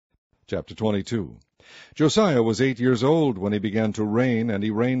Chapter 22. Josiah was 8 years old when he began to reign, and he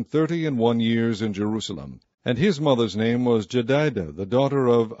reigned 31 years in Jerusalem. And his mother's name was Jedidah, the daughter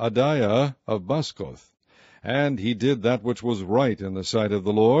of Adiah of Baskoth. And he did that which was right in the sight of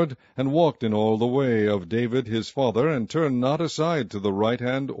the Lord, and walked in all the way of David his father, and turned not aside to the right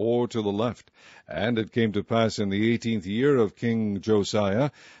hand or to the left. And it came to pass in the 18th year of King Josiah,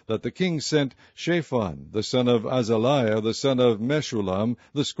 that the king sent Shaphan, the son of Azaliah, the son of Meshullam,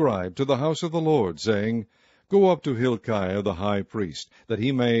 the scribe, to the house of the Lord, saying, Go up to Hilkiah the high priest, that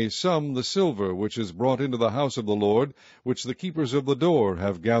he may sum the silver which is brought into the house of the Lord, which the keepers of the door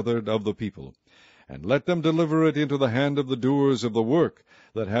have gathered of the people. And let them deliver it into the hand of the doers of the work,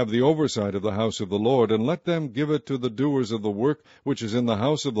 that have the oversight of the house of the Lord, and let them give it to the doers of the work which is in the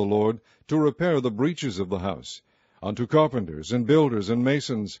house of the Lord, to repair the breaches of the house, unto carpenters, and builders, and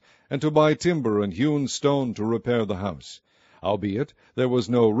masons, and to buy timber and hewn stone to repair the house. Howbeit there was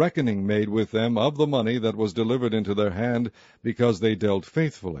no reckoning made with them of the money that was delivered into their hand, because they dealt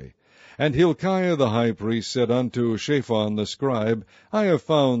faithfully. And Hilkiah the high priest said unto Shaphan the scribe, I have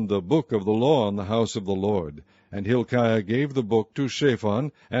found the book of the law in the house of the Lord. And Hilkiah gave the book to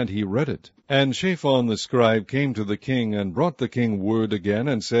Shaphan, and he read it. And Shaphan the scribe came to the king, and brought the king word again,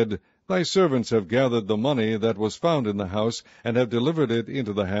 and said, Thy servants have gathered the money that was found in the house, and have delivered it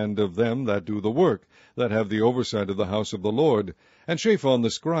into the hand of them that do the work, that have the oversight of the house of the Lord. And Shaphan the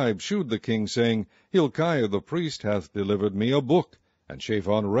scribe shewed the king, saying, Hilkiah the priest hath delivered me a book. And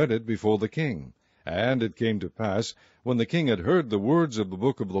Shaphan read it before the king. And it came to pass, when the king had heard the words of the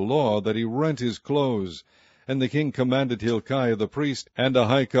book of the law, that he rent his clothes. And the king commanded Hilkiah the priest, and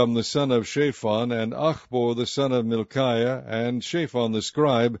Ahikam the son of Shaphan, and Achbor the son of Milchiah, and Shaphan the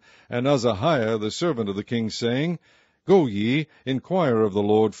scribe, and Azahiah the servant of the king, saying, Go ye, inquire of the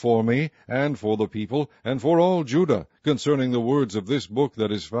Lord for me, and for the people, and for all Judah, concerning the words of this book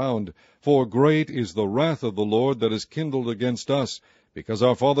that is found. For great is the wrath of the Lord that is kindled against us, because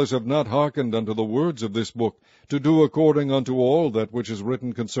our fathers have not hearkened unto the words of this book, to do according unto all that which is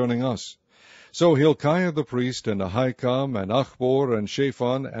written concerning us. So Hilkiah the priest, and Ahikam, and Achbor, and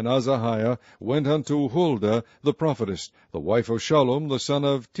Shaphan, and Azahiah went unto Huldah the prophetess, the wife of Shallum, the son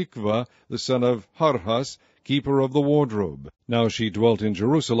of Tikvah, the son of Harhas, keeper of the wardrobe. Now she dwelt in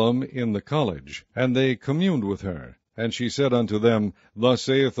Jerusalem in the college, and they communed with her. And she said unto them, Thus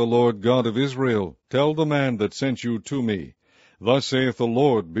saith the Lord God of Israel, Tell the man that sent you to me, Thus saith the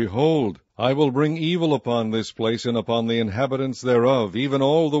Lord, Behold, I will bring evil upon this place, and upon the inhabitants thereof, even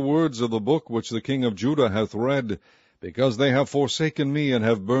all the words of the book which the king of Judah hath read, because they have forsaken me, and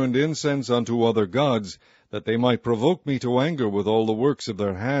have burned incense unto other gods, that they might provoke me to anger with all the works of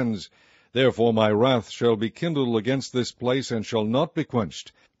their hands. Therefore my wrath shall be kindled against this place, and shall not be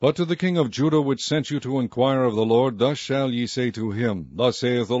quenched. But to the king of Judah, which sent you to inquire of the Lord, thus shall ye say to him, Thus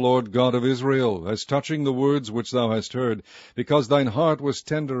saith the Lord God of Israel, as touching the words which thou hast heard, because thine heart was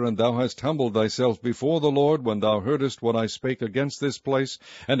tender, and thou hast humbled thyself before the Lord, when thou heardest what I spake against this place,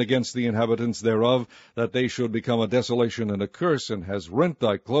 and against the inhabitants thereof, that they should become a desolation and a curse, and hast rent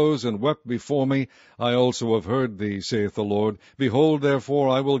thy clothes, and wept before me, I also have heard thee, saith the Lord. Behold, therefore,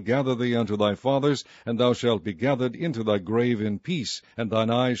 I will gather thee unto thy fathers, and thou shalt be gathered into thy grave in peace, and thine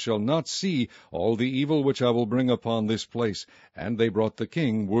eyes shall not see all the evil which I will bring upon this place. And they brought the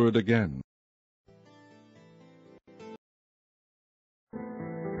king word again.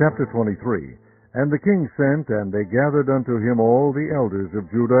 Chapter 23. And the king sent, and they gathered unto him all the elders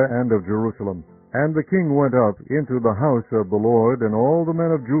of Judah and of Jerusalem. And the king went up into the house of the Lord, and all the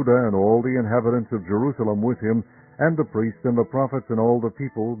men of Judah and all the inhabitants of Jerusalem with him, and the priests and the prophets and all the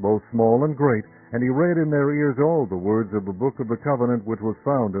people, both small and great, and he read in their ears all the words of the book of the covenant which was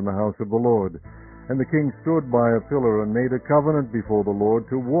found in the house of the Lord. And the king stood by a pillar, and made a covenant before the Lord,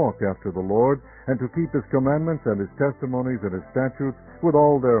 to walk after the Lord, and to keep his commandments and his testimonies and his statutes with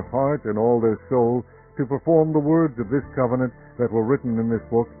all their heart and all their soul, to perform the words of this covenant that were written in this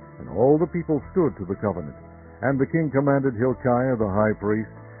book. And all the people stood to the covenant. And the king commanded Hilkiah the high priest,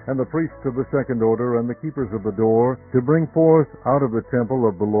 and the priests of the second order, and the keepers of the door, to bring forth out of the temple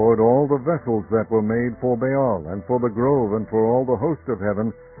of the Lord all the vessels that were made for Baal, and for the grove, and for all the host of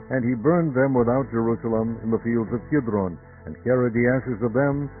heaven. And he burned them without Jerusalem in the fields of Kidron, and carried the ashes of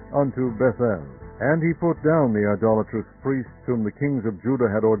them unto Bethel. And he put down the idolatrous priests whom the kings of Judah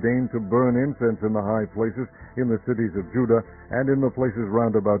had ordained to burn incense in the high places in the cities of Judah, and in the places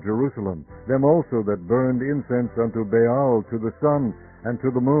round about Jerusalem, them also that burned incense unto Baal to the sun, and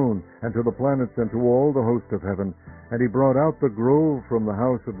to the moon, and to the planets, and to all the host of heaven. And he brought out the grove from the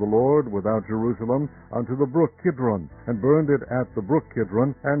house of the Lord without Jerusalem unto the brook Kidron, and burned it at the brook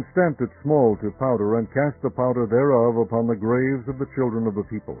Kidron, and stamped it small to powder, and cast the powder thereof upon the graves of the children of the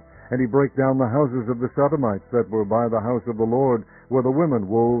people. And he brake down the houses of the Sodomites that were by the house of the Lord, where the women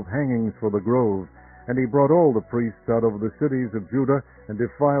wove hangings for the grove. And he brought all the priests out of the cities of Judah, and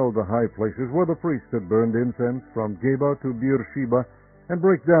defiled the high places where the priests had burned incense, from Geba to Beersheba, and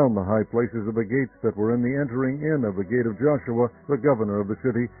brake down the high places of the gates that were in the entering in of the gate of Joshua, the governor of the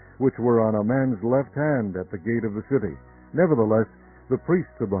city, which were on a man's left hand at the gate of the city. Nevertheless, the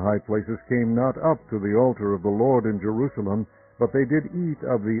priests of the high places came not up to the altar of the Lord in Jerusalem, but they did eat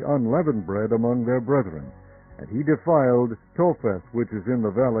of the unleavened bread among their brethren. And he defiled Topheth, which is in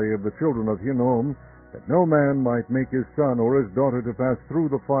the valley of the children of Hinnom, that no man might make his son or his daughter to pass through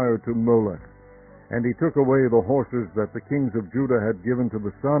the fire to Molech. And he took away the horses that the kings of Judah had given to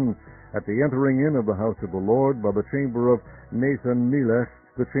the sun at the entering in of the house of the Lord by the chamber of Nathan-Melech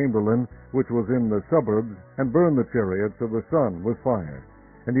the chamberlain, which was in the suburbs, and burned the chariots of the sun with fire.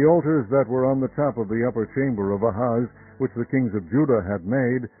 And the altars that were on the top of the upper chamber of Ahaz, which the kings of Judah had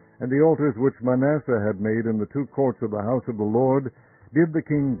made, and the altars which Manasseh had made in the two courts of the house of the Lord, did the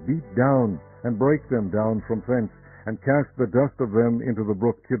king beat down, and break them down from thence, and cast the dust of them into the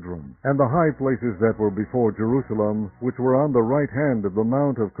brook Kidron. And the high places that were before Jerusalem, which were on the right hand of the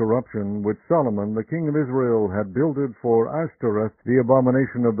mount of corruption, which Solomon the king of Israel had builded for Ashtoreth, the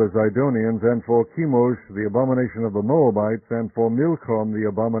abomination of the Zidonians, and for Chemosh, the abomination of the Moabites, and for Milcom, the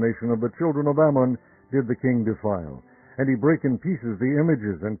abomination of the children of Ammon, did the king defile. And he brake in pieces the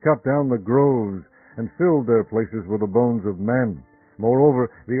images, and cut down the groves, and filled their places with the bones of men. Moreover,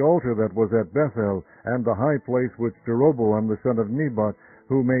 the altar that was at Bethel, and the high place which Jeroboam the son of Nebat,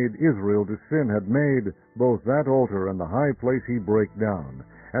 who made Israel to sin, had made, both that altar and the high place he brake down,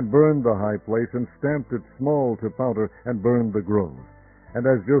 and burned the high place, and stamped it small to powder, and burned the grove. And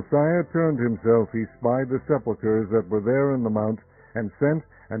as Josiah turned himself, he spied the sepulchres that were there in the mount, and sent,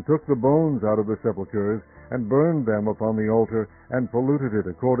 and took the bones out of the sepulchres, and burned them upon the altar, and polluted it,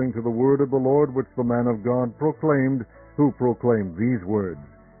 according to the word of the Lord which the man of God proclaimed, who proclaimed these words.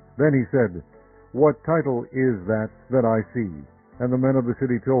 Then he said, What title is that I see? And the men of the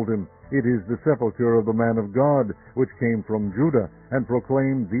city told him, It is the sepulchre of the man of God, which came from Judah, and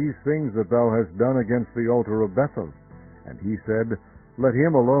proclaimed these things that thou hast done against the altar of Bethel. And he said, Let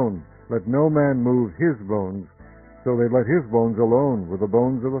him alone, let no man move his bones. So they let his bones alone with the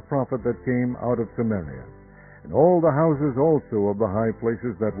bones of the prophet that came out of Samaria. And all the houses also of the high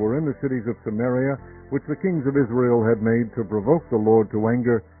places that were in the cities of Samaria, which the kings of Israel had made to provoke the Lord to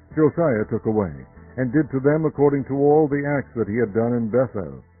anger, Josiah took away, and did to them according to all the acts that he had done in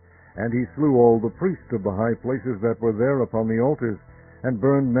Bethel. And he slew all the priests of the high places that were there upon the altars, and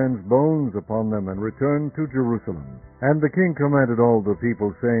burned men's bones upon them, and returned to Jerusalem. And the king commanded all the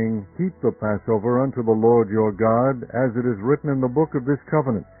people, saying, Keep the Passover unto the Lord your God, as it is written in the book of this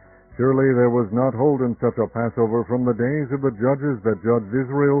covenant. Surely there was not holden such a Passover from the days of the judges that judged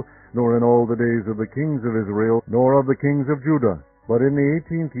Israel, nor in all the days of the kings of Israel, nor of the kings of Judah. But in the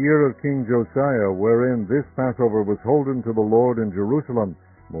 18th year of King Josiah, wherein this Passover was holden to the Lord in Jerusalem,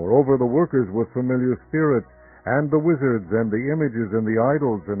 moreover the workers with familiar spirits, and the wizards, and the images, and the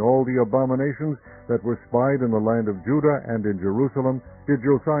idols, and all the abominations that were spied in the land of Judah and in Jerusalem, did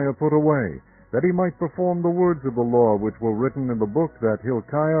Josiah put away, that he might perform the words of the law which were written in the book that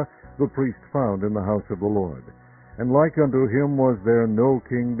Hilkiah the priest found in the house of the Lord. And like unto him was there no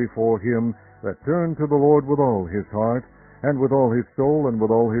king before him that turned to the Lord with all his heart, and with all his soul, and with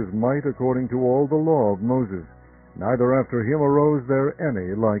all his might, according to all the law of Moses. Neither after him arose there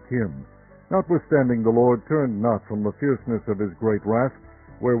any like him. Notwithstanding the Lord turned not from the fierceness of his great wrath,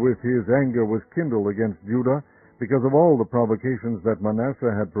 wherewith his anger was kindled against Judah, because of all the provocations that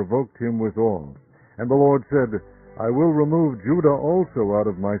Manasseh had provoked him withal. And the Lord said, I will remove Judah also out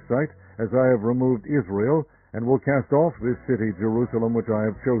of my sight, as I have removed Israel, and will cast off this city Jerusalem which I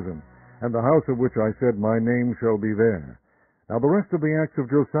have chosen, and the house of which I said my name shall be there. Now the rest of the acts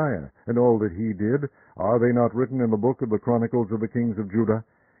of Josiah, and all that he did, are they not written in the book of the Chronicles of the kings of Judah?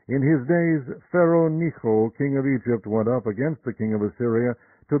 In his days Pharaoh Necho, king of Egypt, went up against the king of Assyria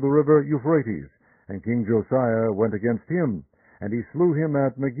to the river Euphrates, and King Josiah went against him, and he slew him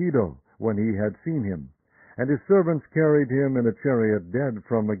at Megiddo, when he had seen him. And his servants carried him in a chariot dead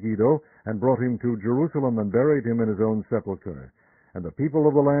from Megiddo, and brought him to Jerusalem, and buried him in his own sepulchre. And the people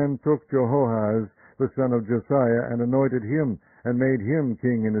of the land took Jehoahaz, the son of Josiah, and anointed him, and made him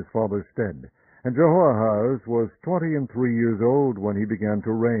king in his father's stead. And Jehoahaz was 23 years old when he began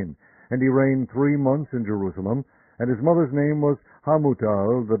to reign, and he reigned 3 months in Jerusalem, and his mother's name was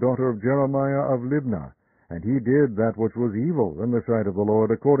Hamutal, the daughter of Jeremiah of Libnah. And he did that which was evil in the sight of the Lord,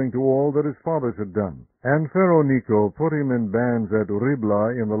 according to all that his fathers had done. And Pharaoh Necho put him in bands at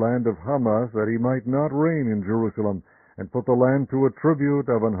Riblah in the land of Hamath, that he might not reign in Jerusalem, and put the land to a tribute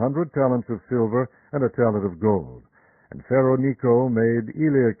of 100 talents of silver and a talent of gold. And Pharaoh Necho made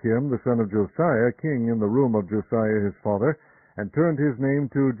Eliakim, the son of Josiah, king in the room of Josiah his father, and turned his name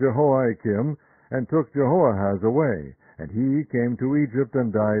to Jehoiakim, and took Jehoahaz away, and he came to Egypt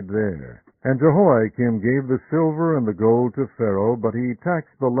and died there. And Jehoiakim gave the silver and the gold to Pharaoh, but he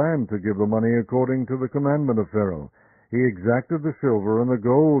taxed the land to give the money according to the commandment of Pharaoh. He exacted the silver and the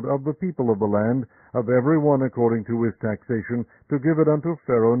gold of the people of the land, of every one according to his taxation, to give it unto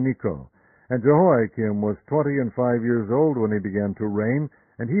Pharaoh Necho. And Jehoiakim was 25 years old when he began to reign,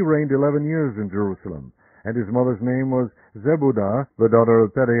 and he reigned 11 years in Jerusalem. And his mother's name was Zebudah, the daughter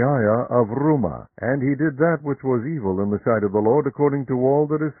of Pedaiah of Rumah. And he did that which was evil in the sight of the Lord, according to all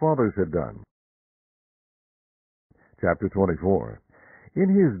that his fathers had done. Chapter 24.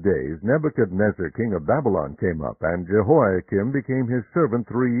 In his days Nebuchadnezzar king of Babylon came up, and Jehoiakim became his servant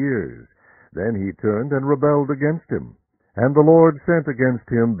 3 years. Then he turned and rebelled against him. And the Lord sent against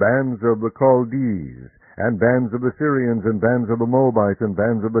him bands of the Chaldees, and bands of the Syrians, and bands of the Moabites, and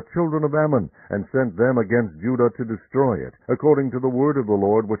bands of the children of Ammon, and sent them against Judah to destroy it, according to the word of the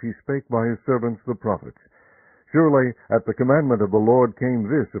Lord which he spake by his servants the prophets. Surely at the commandment of the Lord came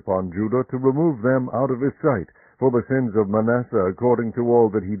this upon Judah, to remove them out of his sight, for the sins of Manasseh, according to all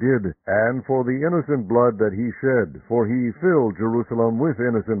that he did, and for the innocent blood that he shed, for he filled Jerusalem with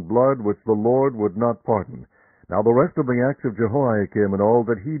innocent blood, which the Lord would not pardon. Now the rest of the acts of Jehoiakim and all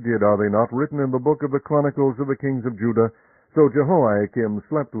that he did, are they not written in the book of the Chronicles of the kings of Judah? So Jehoiakim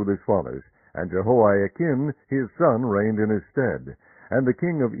slept with his fathers, and Jehoiakim his son reigned in his stead. And the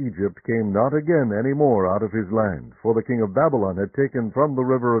king of Egypt came not again any more out of his land, for the king of Babylon had taken from the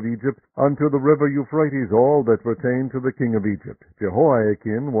river of Egypt unto the river Euphrates all that pertained to the king of Egypt.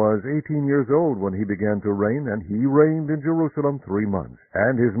 Jehoiakim was 18 years old when he began to reign, and he reigned in Jerusalem 3 months.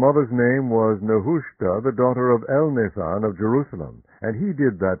 And his mother's name was Nehushta, the daughter of Elnathan of Jerusalem. And he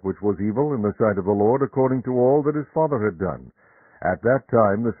did that which was evil in the sight of the Lord, according to all that his father had done. At that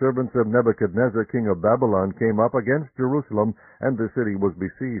time the servants of Nebuchadnezzar king of Babylon came up against Jerusalem, and the city was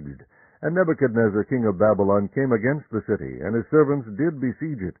besieged. And Nebuchadnezzar king of Babylon came against the city, and his servants did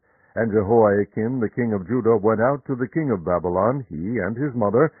besiege it. And Jehoiakim the king of Judah went out to the king of Babylon, he and his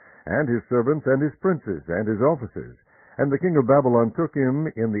mother, and his servants, and his princes, and his officers. And the king of Babylon took him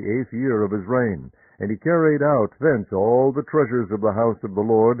in the 8th year of his reign. And he carried out thence all the treasures of the house of the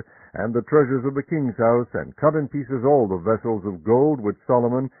Lord, and the treasures of the king's house, and cut in pieces all the vessels of gold which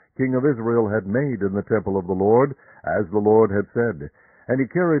Solomon king of Israel had made in the temple of the Lord, as the Lord had said. And he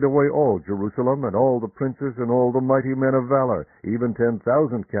carried away all Jerusalem, and all the princes, and all the mighty men of valor, even 10,000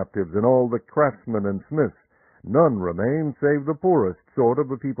 captives, and all the craftsmen and smiths. None remained save the poorest sort of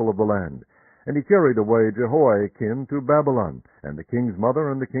the people of the land. And he carried away Jehoiakim to Babylon, and the king's mother,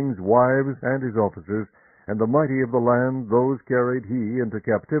 and the king's wives, and his officers, and the mighty of the land, those carried he into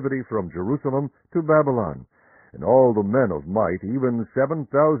captivity from Jerusalem to Babylon. And all the men of might, even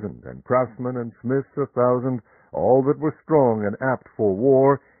 7,000, and craftsmen and smiths 1,000, all that were strong and apt for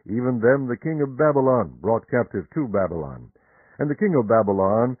war, even them the king of Babylon brought captive to Babylon. And the king of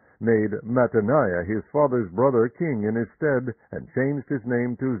Babylon made Mattaniah his father's brother king in his stead, and changed his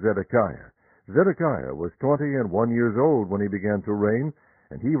name to Zedekiah. Zedekiah was 21 years old when he began to reign,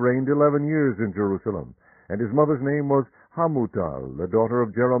 and he reigned 11 years in Jerusalem. And his mother's name was Hamutal, the daughter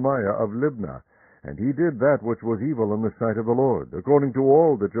of Jeremiah of Libnah. And he did that which was evil in the sight of the Lord, according to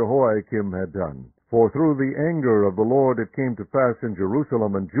all that Jehoiakim had done. For through the anger of the Lord it came to pass in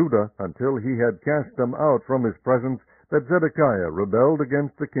Jerusalem and Judah, until he had cast them out from his presence, that Zedekiah rebelled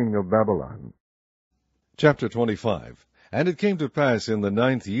against the king of Babylon. Chapter 25. And it came to pass in the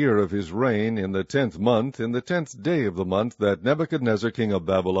 9th year of his reign, in the 10th month, in the 10th day of the month, that Nebuchadnezzar king of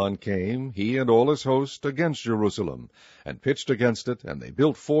Babylon came, he and all his host, against Jerusalem, and pitched against it, and they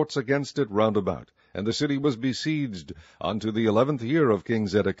built forts against it round about. And the city was besieged unto the 11th year of King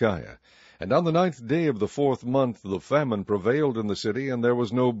Zedekiah. And on the 9th day of the 4th month the famine prevailed in the city, and there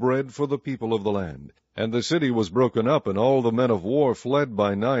was no bread for the people of the land. And the city was broken up, and all the men of war fled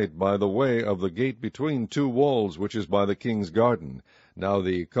by night by the way of the gate between 2 walls, which is by the king's garden. Now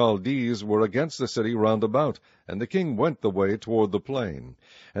the Chaldees were against the city round about, and the king went the way toward the plain.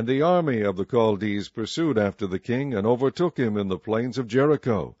 And the army of the Chaldees pursued after the king, and overtook him in the plains of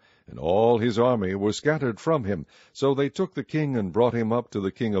Jericho. And all his army were scattered from him. So they took the king, and brought him up to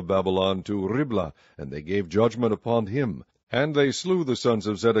the king of Babylon to Riblah, and they gave judgment upon him. And they slew the sons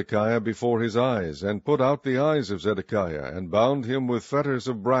of Zedekiah before his eyes, and put out the eyes of Zedekiah, and bound him with fetters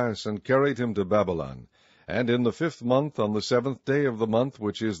of brass, and carried him to Babylon. And in the 5th month, on the 7th day of the month,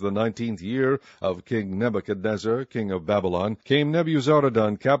 which is the 19th year of King Nebuchadnezzar, king of Babylon, came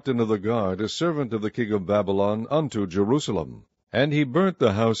Nebuzaradan, captain of the guard, a servant of the king of Babylon, unto Jerusalem. And he burnt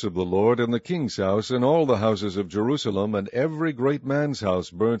the house of the Lord, and the king's house, and all the houses of Jerusalem, and every great man's house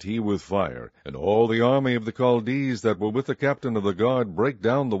burnt he with fire. And all the army of the Chaldees that were with the captain of the guard brake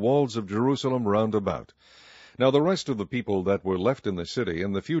down the walls of Jerusalem round about. Now the rest of the people that were left in the city,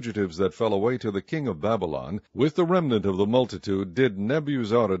 and the fugitives that fell away to the king of Babylon, with the remnant of the multitude, did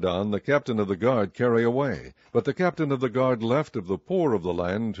Nebuzaradan, the captain of the guard, carry away. But the captain of the guard left of the poor of the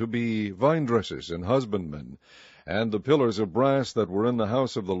land to be vine-dressers and husbandmen. And the pillars of brass that were in the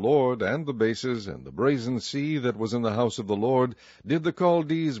house of the Lord, and the bases, and the brazen sea that was in the house of the Lord, did the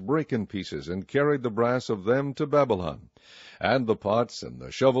Chaldees break in pieces, and carried the brass of them to Babylon. And the pots, and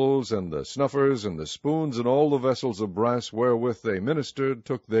the shovels, and the snuffers, and the spoons, and all the vessels of brass wherewith they ministered,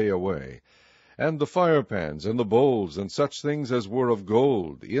 took they away. And the firepans, and the bowls, and such things as were of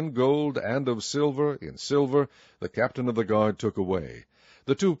gold, in gold, and of silver, in silver, the captain of the guard took away.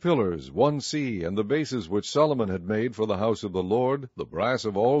 The 2 pillars, 1 sea, and the bases which Solomon had made for the house of the Lord, the brass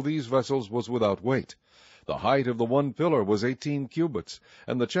of all these vessels was without weight. The height of the 1 pillar was 18 cubits,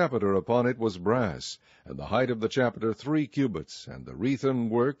 and the chapiter upon it was brass, and the height of the chapiter 3 cubits, and the wreathen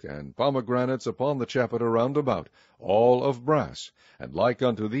work and pomegranates upon the chapiter round about, all of brass, and like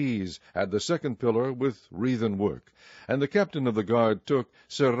unto these had the 2nd pillar with wreathen work. And the captain of the guard took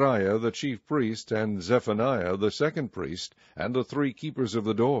Seraiah the chief priest, and Zephaniah the 2nd priest, and the 3 keepers of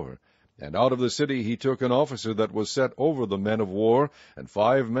the door. And out of the city he took an officer that was set over the men of war, and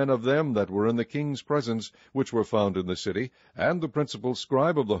 5 men of them that were in the king's presence, which were found in the city, and the principal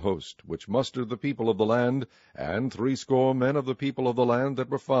scribe of the host, which mustered the people of the land, and 60 men of the people of the land that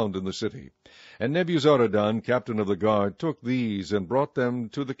were found in the city. And Nebuzaradan, captain of the guard, took these, and brought them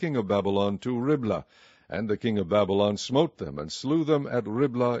to the king of Babylon to Riblah. And the king of Babylon smote them, and slew them at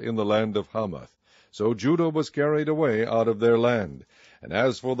Riblah in the land of Hamath. So Judah was carried away out of their land. And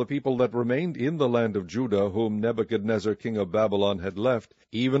as for the people that remained in the land of Judah, whom Nebuchadnezzar king of Babylon had left,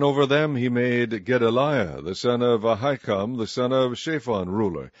 even over them he made Gedaliah the son of Ahikam, the son of Shaphan,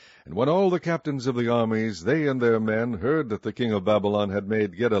 ruler. And when all the captains of the armies, they and their men, heard that the king of Babylon had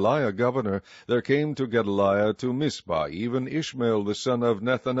made Gedaliah governor, there came to Gedaliah to Mizpah even Ishmael the son of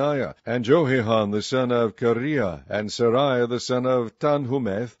Nethaniah, and Johanan the son of Kareah, and Seraiah the son of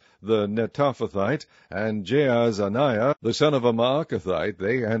Tanhumeth, the Netophathite, and Jaazaniah the son of a Maacathite,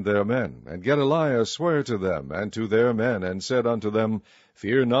 they and their men. And Gedaliah sware to them and to their men, and said unto them,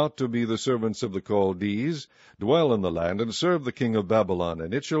 Fear not to be the servants of the Chaldees. Dwell in the land, and serve the king of Babylon,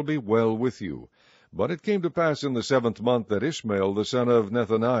 and it shall be well with you. But it came to pass in the 7th month that Ishmael the son of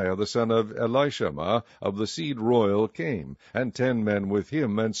Nethaniah, the son of Elishama, of the seed royal, came, and 10 men with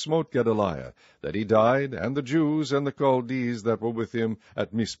him, and smote Gedaliah, that he died, and the Jews and the Chaldees that were with him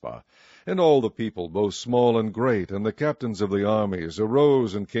at Mizpah. And all the people, both small and great, and the captains of the armies,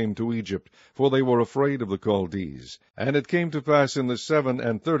 arose and came to Egypt, for they were afraid of the Chaldees. And it came to pass in the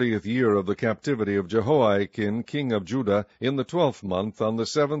 37th year of the captivity of Jehoiakim king of Judah, in the 12th month, on the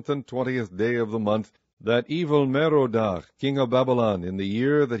 7th and 20th day of the month, that Evil-Merodach king of Babylon, in the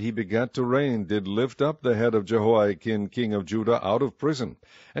year that he begat to reign, did lift up the head of Jehoiakim king of Judah out of prison.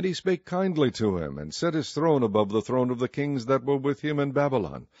 And he spake kindly to him, and set his throne above the throne of the kings that were with him in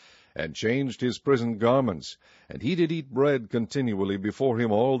Babylon, and changed his prison garments. And he did eat bread continually before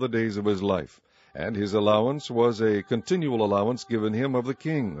him all the days of his life. And his allowance was a continual allowance given him of the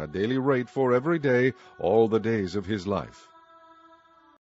king, a daily rate for every day all the days of his life.